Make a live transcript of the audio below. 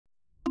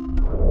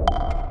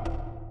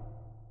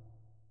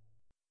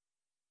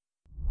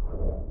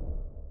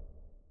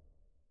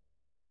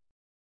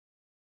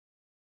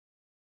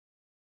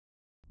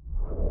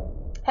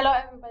Hello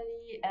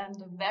everybody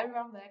and a very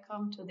warm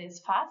welcome to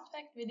this fast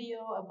fact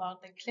video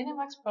about the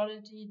CliniMACS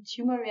Prodigy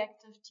tumor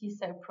reactive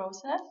T-cell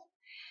process.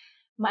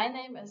 My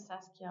name is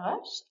Saskia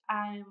Rösch.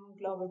 I'm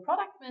Global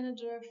Product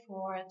Manager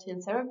for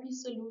TIL Therapy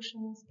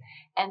Solutions,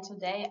 and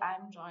today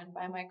I'm joined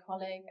by my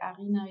colleague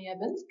Arina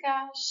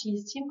Jabinska.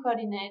 She's team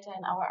coordinator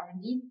in our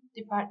R&D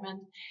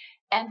department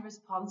and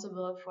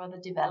responsible for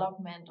the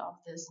development of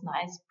this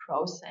nice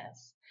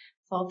process.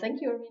 So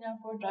thank you, Arina,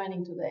 for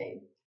joining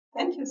today.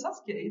 Thank you,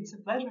 Saskia. It's a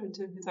pleasure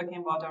to be talking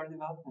about our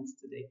developments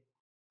today.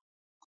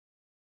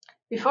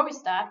 Before we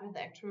start with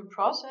the actual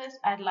process,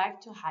 I'd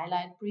like to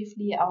highlight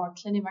briefly our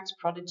CliniMACS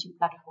Prodigy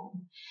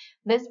platform.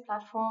 This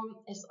platform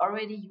is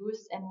already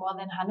used in more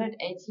than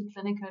 180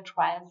 clinical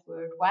trials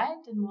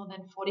worldwide in more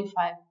than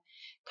 45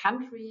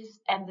 countries,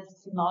 and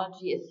this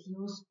technology is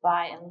used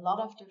by a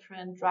lot of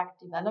different drug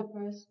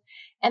developers,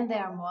 and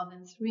there are more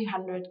than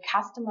 300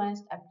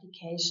 customized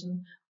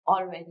applications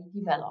already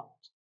developed.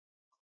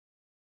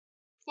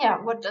 Yeah,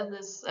 what does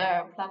this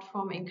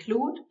platform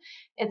include?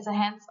 It's a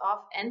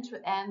hands-off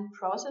end-to-end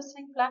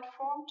processing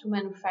platform to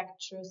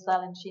manufacture cell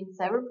and gene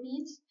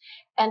therapies.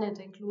 And it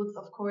includes,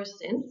 of course,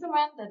 the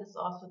instrument that is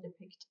also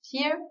depicted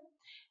here.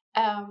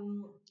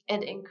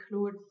 It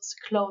includes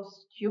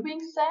closed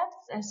tubing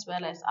sets as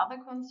well as other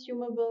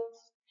consumables.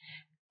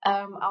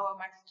 Our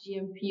Max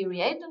GMP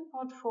reagent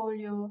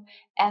portfolio,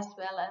 as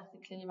well as the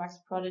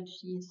CliniMACS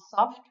Prodigy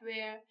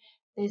software.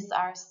 These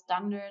are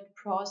standard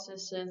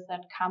processes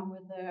that come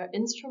with the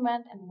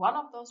instrument, and one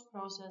of those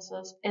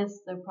processes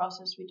is the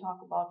process we talk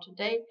about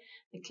today,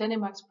 the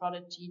CliniMACS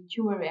Prodigy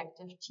tumor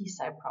reactive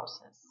T-cell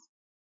process.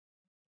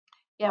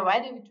 Yeah, why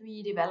did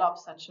we develop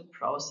such a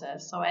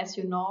process? So as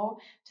you know,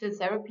 TIL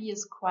therapy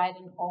is quite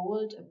an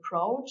old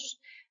approach,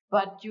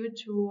 but due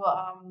to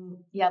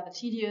the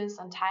tedious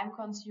and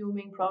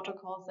time-consuming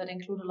protocols that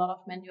include a lot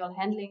of manual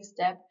handling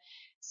steps,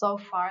 so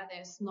far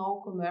there's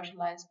no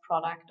commercialized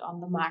product on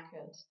the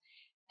market.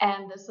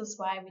 And this is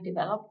why we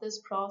developed this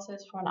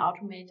process for an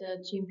automated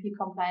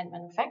GMP-compliant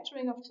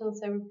manufacturing of TIL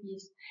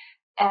therapies.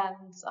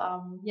 And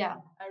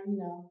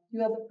Arina,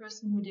 you are the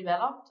person who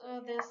developed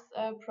this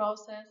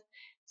process,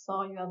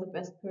 so you are the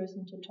best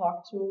person to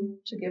talk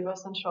to give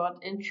us a short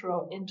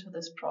intro into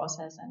this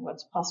process and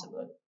what's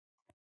possible.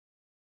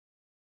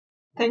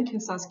 Thank you,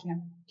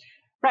 Saskia.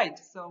 Right,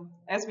 so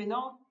as we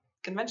know,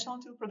 conventional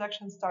TIL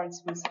production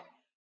starts with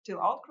TIL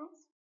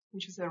outgrowth,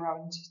 which is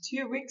around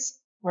 2 weeks,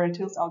 where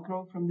TILs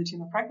outgrow from the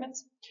tumor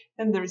fragments.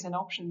 Then there is an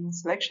optional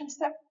selection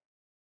step,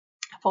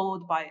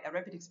 followed by a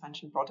rapid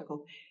expansion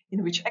protocol,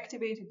 in which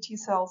activated T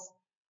cells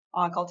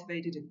are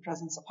cultivated in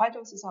presence of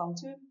high-dose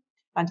IL-2,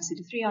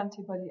 anti-CD3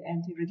 antibody,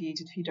 and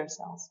irradiated feeder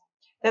cells.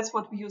 That's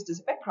what we used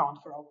as a background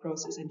for our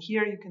process, and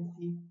here you can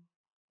see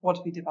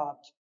what we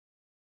developed.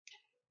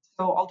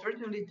 So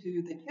alternatively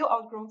to the TIL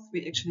outgrowth,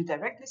 we actually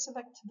directly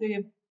select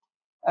the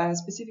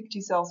specific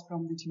T cells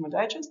from the tumor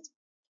digest.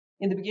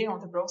 In the beginning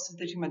of the process,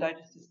 the tumor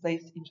digest is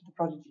placed into the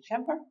Prodigy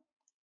chamber,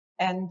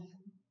 and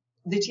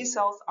the T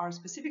cells are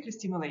specifically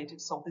stimulated.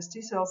 So these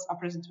T cells are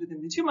present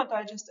within the tumor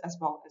digest as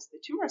well as the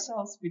tumor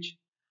cells, which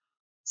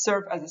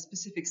serve as a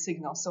specific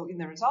signal. So in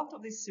the result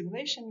of this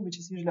stimulation, which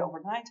is usually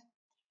overnight,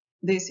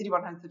 the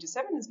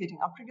CD137 is getting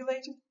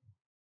upregulated,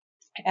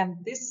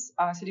 and this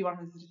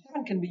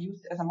CD137 can be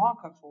used as a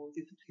marker for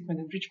the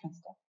subsequent enrichment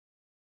step.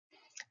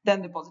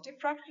 Then the positive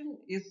fraction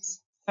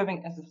is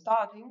serving as a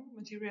starting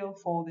material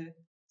for the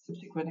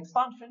subsequent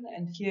expansion,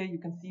 and here you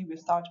can see we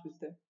start with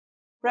the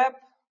prep,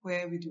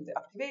 where we do the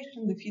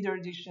activation, the feeder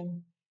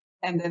addition,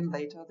 and then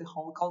later the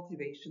whole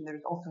cultivation. There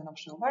is also an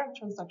optional viral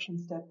transduction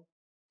step,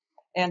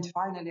 and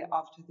finally,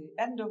 after the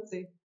end of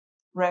the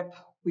rep,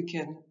 we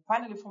can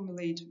finally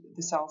formulate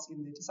the cells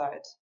in the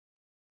desired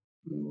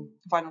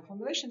final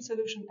formulation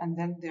solution, and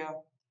then they are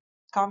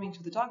coming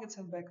to the target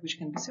cell bank, which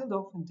can be sealed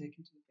off and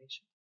taken to the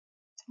patient.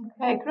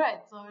 Okay, great.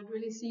 So it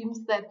really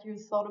seems that you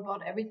thought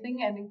about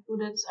everything and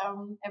included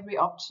every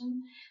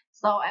option.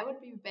 So I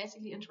would be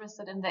basically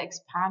interested in the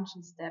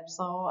expansion step.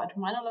 So to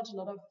my knowledge, a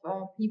lot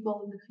of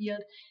people in the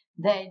field,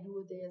 they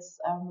do this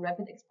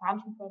rapid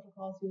expansion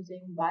protocols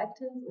using bulk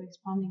TILs or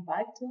expanding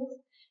bulk TILs.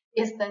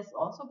 Is this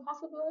also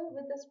possible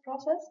with this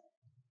process?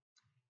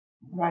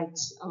 Right.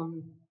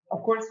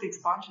 Of course, the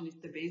expansion is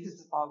the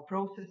basis of our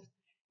process,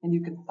 and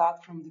you can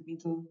start from the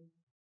middle.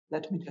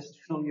 Let me just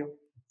show you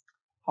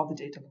how the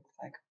data looks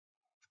like.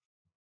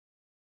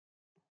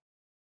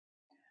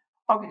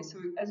 Okay, so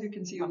as you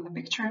can see on the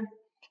picture,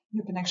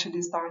 you can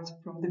actually start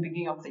from the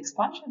beginning of the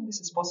expansion. This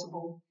is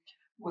possible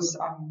with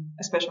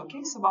a special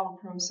case of our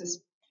process,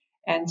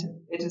 and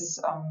it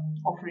is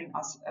offering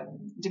us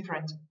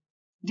different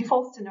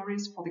default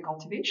scenarios for the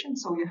cultivation.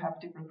 So you have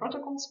different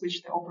protocols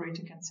which the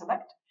operator can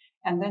select,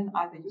 and then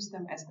either use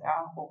them as they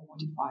are or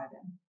modify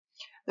them.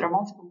 There are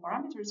multiple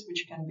parameters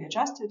which can be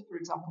adjusted. For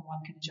example,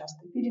 one can adjust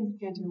the feeding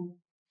schedule,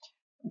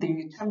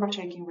 the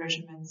temperature-taking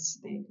regimens,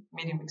 the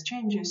medium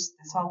exchanges,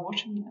 the cell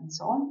washing, and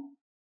so on.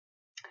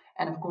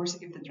 And of course,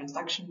 if the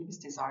transduction is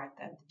desired,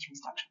 then the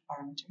transduction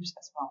parameters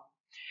as well.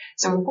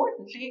 So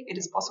importantly, it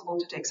is possible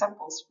to take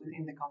samples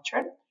within the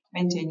culture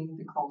maintaining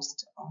the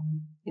closed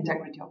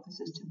integrity of the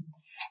system.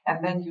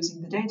 And then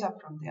using the data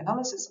from the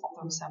analysis of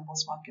those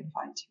samples, one can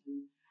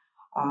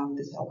fine-tune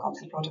the cell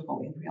culture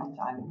protocol in real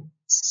time.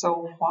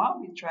 So far,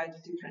 we tried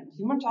different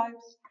tumor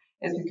types.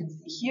 As you can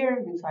see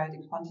here, we tried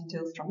expanding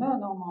TILs from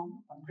melanoma,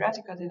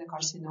 pancreatic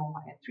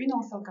adenocarcinoma, and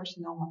renal cell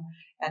carcinoma,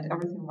 and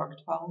everything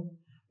worked well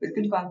with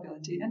good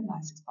viability and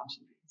nice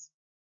expansion rates.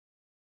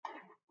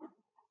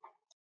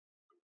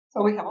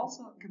 So we have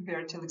also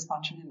compared TIL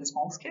expansion in the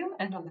small scale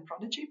and on the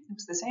Prodigy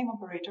with the same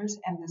operators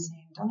and the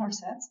same donor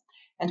sets.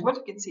 And what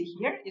you can see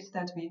here is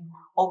that we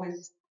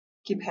always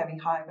keep having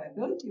high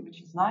viability,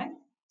 which is nice.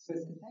 So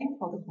it's the same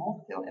for the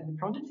small scale and the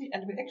Prodigy,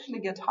 and we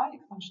actually get high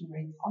expansion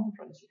rates on the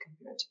Prodigy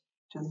compared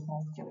to the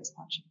small scale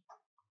expansion.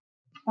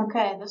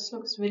 Okay, this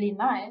looks really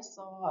nice.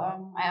 So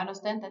I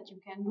understand that you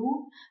can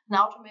do an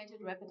automated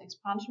rapid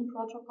expansion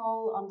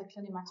protocol on the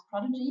CliniMACS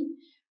Prodigy.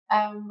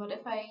 But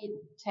if I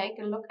take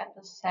a look at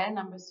the cell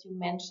numbers you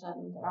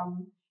mentioned,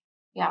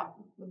 yeah,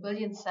 a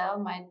billion cell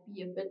might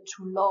be a bit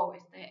too low.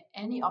 Is there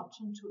any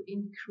option to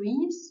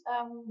increase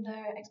the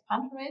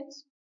expansion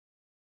rates?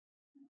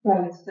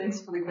 Well,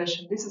 thanks for the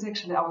question. This is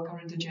actually our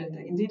current agenda.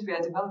 Indeed, we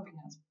are developing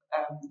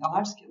a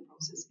large-scale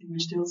process in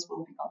which TILs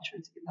will be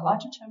cultured in a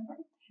larger chamber,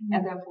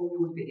 and therefore we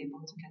will be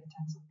able to get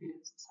tens of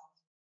billions of cells.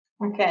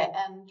 Okay,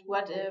 and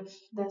what if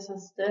this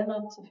is still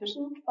not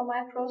sufficient for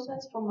my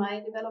process, for my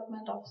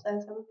development of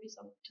cell therapies,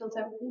 of TIL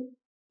therapy?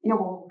 Yeah,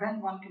 well,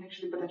 then one can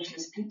actually potentially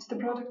split the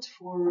product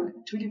for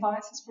 2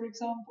 devices, for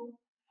example.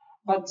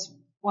 But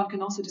one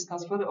can also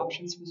discuss further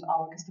options with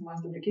our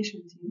customized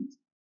application teams,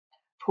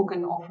 who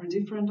can offer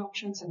different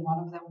options, and one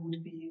of them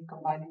would be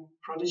combining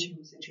Prodigy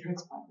with a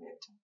G-Rex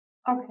bioreactor.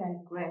 Okay,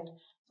 great.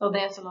 So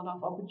there's a lot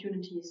of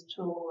opportunities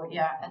to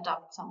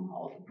adapt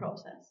somehow the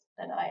process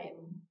that I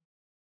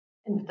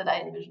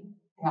envision.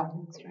 Yeah,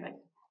 that's right.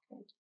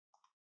 Great.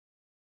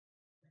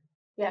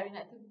 Yeah,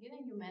 at the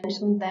beginning you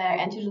mentioned the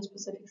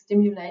antigen-specific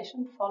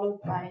stimulation followed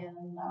by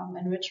an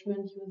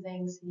enrichment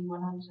using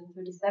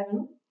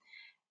CD137.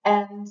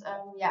 And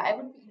I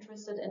would be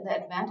interested in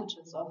the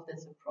advantages of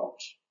this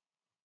approach.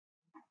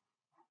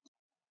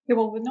 Yeah,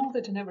 well, we know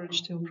that an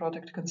average TIL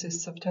product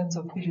consists of tens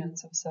of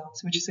billions of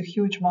cells, which is a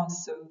huge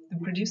mass. So to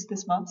produce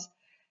this mass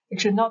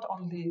actually not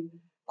only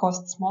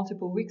costs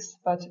multiple weeks,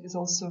 but is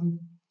also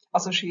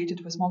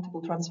associated with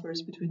multiple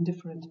transfers between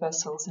different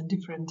vessels and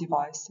different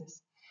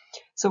devices.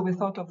 So we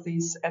thought of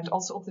this, and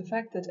also of the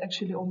fact that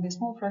actually only a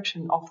small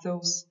fraction of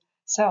those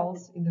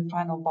cells in the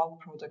final bulk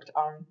product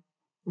are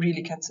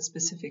really cancer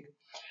specific.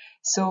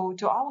 So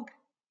to our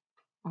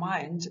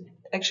mind,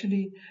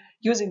 actually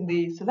using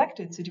the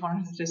selected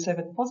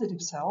CD137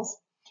 positive cells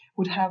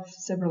would have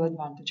several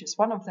advantages.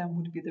 One of them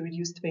would be the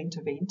reduced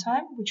vein-to-vein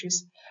time, which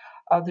is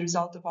the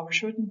result of our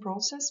shortened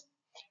process.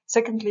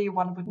 Secondly,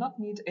 one would not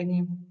need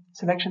any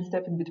selection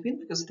step in between,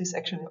 because this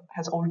actually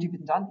has already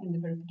been done in the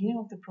very beginning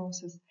of the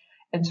process.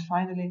 And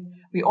finally,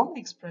 we only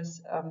expand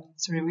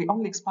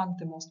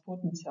the most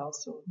potent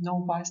cells, so no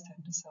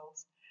bystander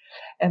cells.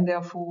 And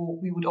therefore,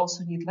 we would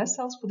also need less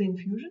cells for the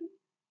infusion,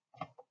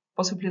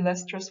 possibly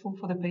less stressful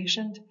for the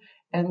patient.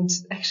 And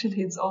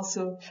actually, it's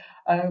also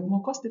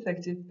more cost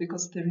effective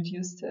because of the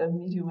reduced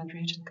medium and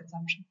reagent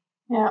consumption.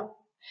 Yeah,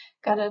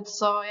 got it.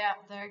 So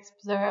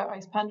the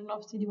expansion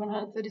of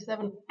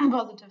CD137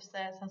 positive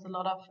cells has a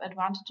lot of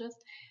advantages.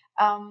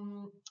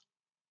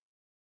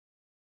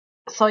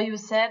 So you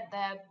said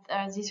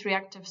that these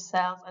reactive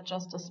cells are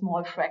just a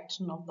small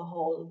fraction of the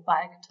whole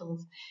bulk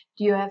TILs.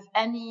 Do you have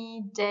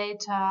any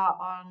data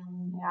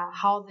on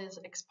how this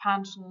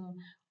expansion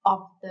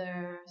of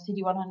the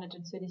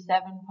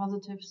CD137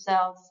 positive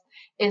cells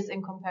is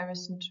in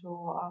comparison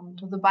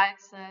to the bulk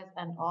cells,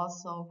 and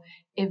also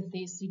if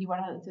these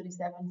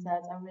CD137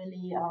 cells are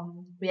really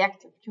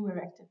reactive, tumor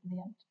reactive in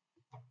the end?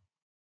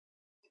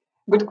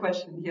 Good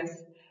question,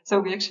 yes. So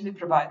we actually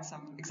provide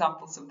some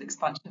examples of the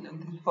expansion in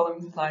the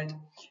following slide.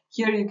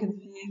 Here you can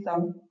see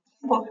some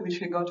samples which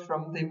we got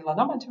from the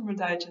melanoma tumor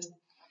digest.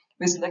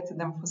 We selected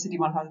them for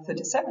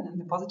CD137 and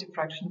the positive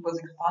fraction was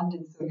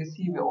expanded. So you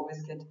see we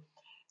always get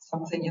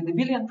something in the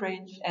billion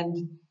range.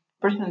 And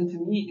personally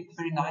to me, it's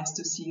very nice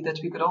to see that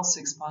we could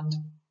also expand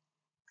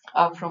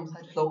from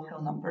such low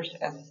cell numbers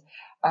as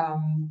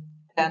 10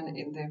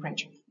 in the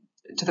range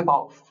to the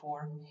power of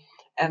 4.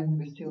 And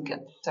we still get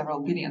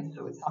several billions,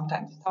 so it's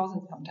sometimes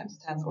thousands, sometimes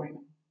tens, or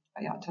even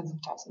tens of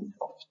thousands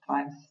of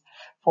times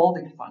fold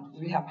expansion.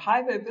 We have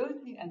high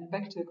viability, and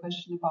back to a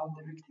question about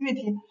the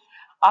reactivity.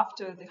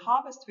 After the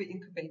harvest, we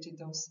incubated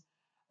those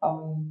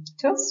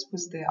TILs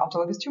with the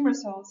autologous tumor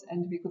cells,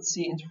 and we could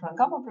see interferon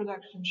gamma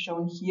production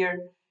shown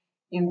here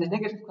in the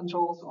negative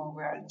controls, or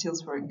where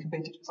TILs were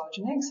incubated with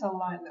allogeneic cell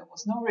line. There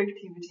was no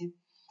reactivity.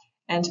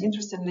 And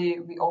interestingly,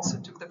 we also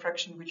took the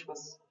fraction which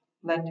was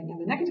landing in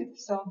the negative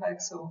cell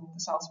bag, so the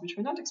cells which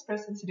were not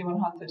expressed in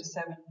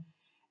CD137.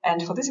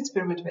 And for this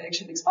experiment, we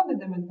actually expanded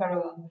them in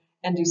parallel,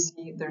 and you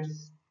see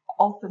there's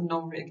also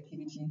no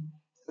reactivity.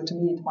 So to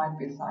me, it might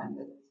be a sign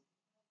that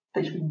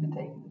they shouldn't be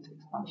taken into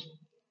expansion.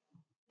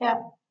 Yeah.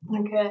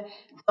 Okay.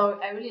 So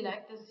I really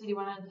like the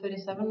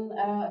CD137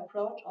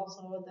 approach.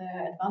 Also,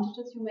 the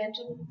advantages you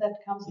mentioned that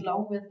comes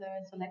along with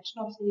the selection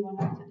of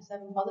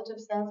CD137 positive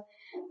cells.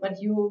 But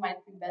you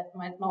might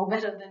know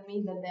better than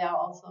me that there are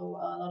also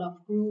a lot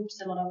of groups,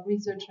 a lot of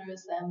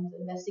researchers and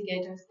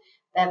investigators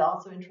that are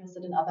also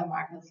interested in other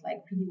markers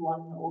like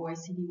PD1 or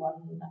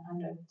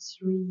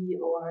CD103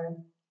 or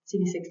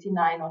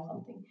CD69 or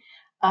something.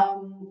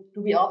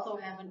 Do we also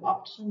have an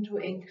option to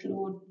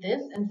include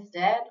this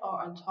instead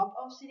or on top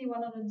of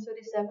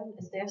CD137?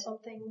 Is there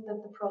something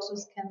that the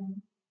process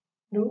can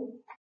do?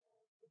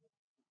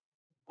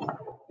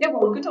 Yeah,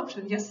 well, good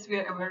option. Yes, we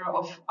are aware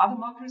of other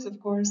markers, of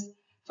course.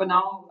 For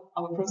now,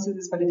 our process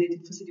is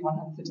validated for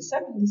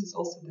CD137. This is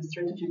also the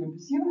strategy we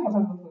pursue.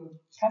 However, for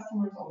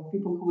customers or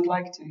people who would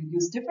like to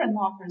use different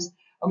markers,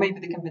 or maybe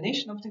the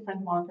combination of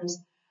different markers,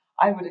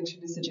 I would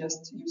actually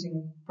suggest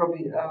using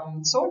probably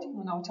sorting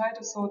on our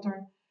titer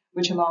sorter,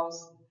 which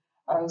allows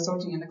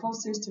sorting in a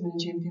closed system in a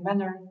GMP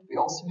manner. I think we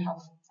also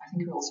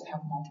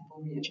have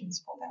multiple reagents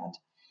for that.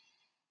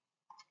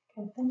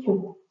 Okay, thank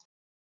you.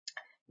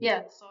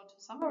 Yeah, so to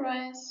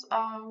summarize,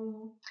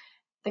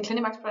 the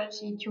CliniMACS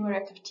Prodigy tumor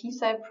reactive T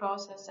cell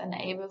process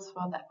enables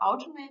for the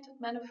automated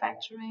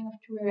manufacturing of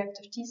tumor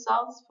reactive T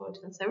cells for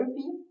TIL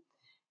therapy.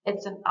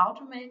 It's an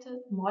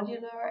automated,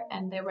 modular,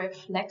 and thereby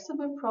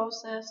flexible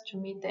process to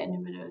meet the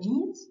individual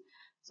needs.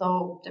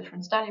 So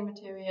different study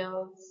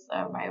materials,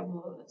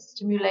 variable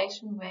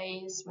stimulation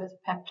ways with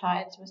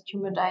peptides, with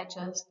tumor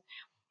digest,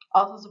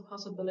 also the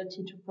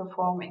possibility to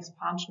perform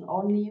expansion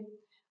only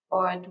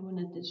or do an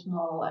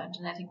additional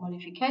genetic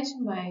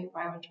modification by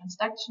viral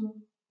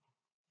transduction.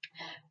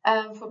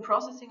 For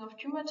processing of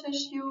tumor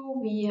tissue,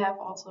 we have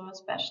also a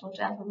special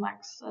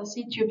GentleMACS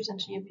C-tubes and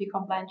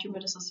GMP-compliant tumor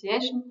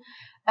dissociation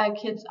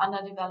kits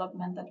under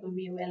development that will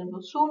be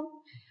available soon.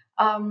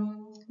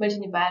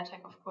 Miltenyi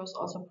Biotec, of course,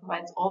 also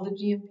provides all the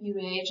GMP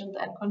reagents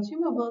and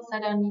consumables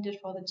that are needed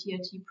for the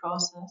TRT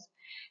process.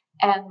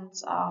 And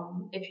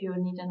if you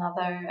need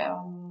another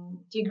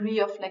degree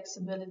of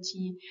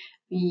flexibility,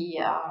 we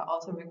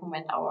also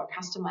recommend our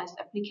customized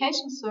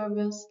application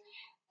service.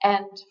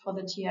 And for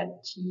the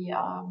TRT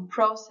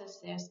process,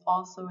 there's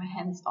also a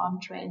hands-on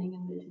training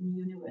in the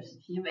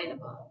university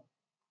available.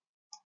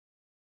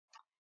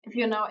 If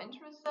you're now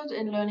interested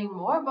in learning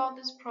more about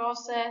this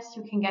process,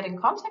 you can get in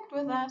contact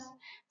with us.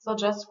 So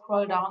just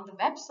scroll down the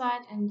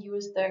website and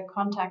use the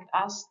contact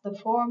us, the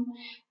form,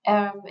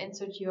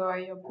 insert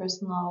your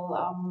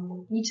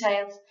personal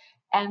details,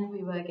 and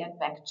we will get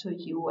back to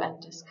you and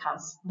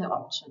discuss the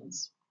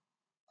options.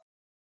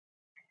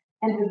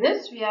 And with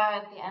this, we are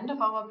at the end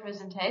of our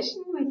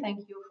presentation. We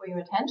thank you for your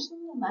attention,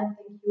 and I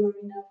thank you,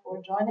 Irina,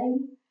 for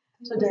joining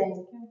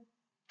today.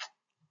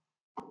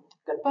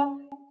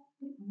 Goodbye.